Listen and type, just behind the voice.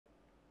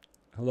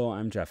Hello,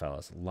 I'm Jeff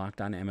Ellis,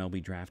 Locked On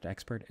MLB Draft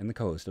expert and the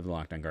co-host of the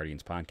Locked On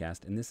Guardians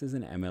podcast, and this is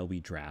an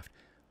MLB Draft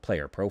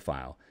player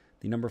profile.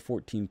 The number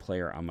 14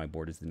 player on my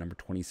board is the number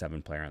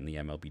 27 player on the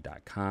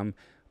MLB.com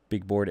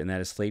big board, and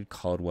that is Slade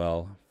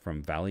Caldwell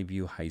from Valley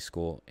View High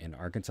School in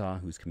Arkansas,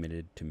 who's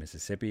committed to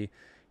Mississippi.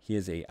 He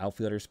is a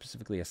outfielder,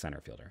 specifically a center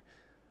fielder.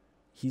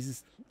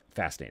 He's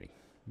fascinating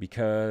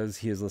because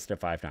he is listed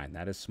at 5'9".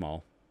 That is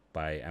small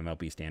by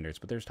MLB standards,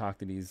 but there's talk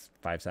that he's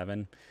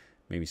 5'7",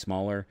 maybe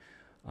smaller.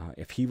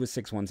 If he was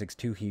 6'1",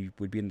 6'2", he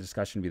would be in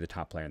discussion to be the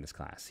top player in this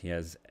class. He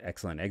has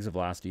excellent exit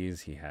velocities.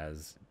 He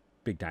has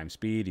big-time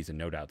speed. He's a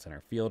no-doubt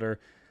center fielder.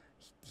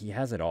 He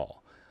has it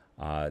all.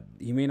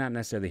 He may not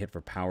necessarily hit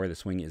for power. The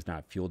swing is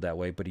not fueled that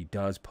way, but he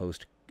does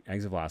post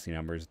exit velocity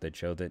numbers that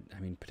show that,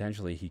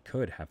 potentially he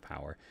could have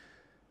power.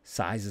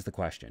 Size is the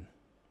question.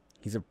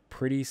 He's a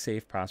pretty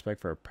safe prospect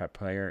for a prep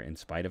player in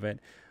spite of it.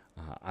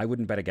 I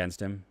wouldn't bet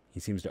against him. He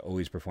seems to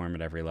always perform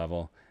at every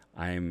level.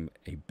 I'm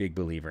a big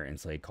believer in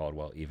Slade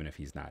Caldwell, even if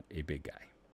he's not a big guy.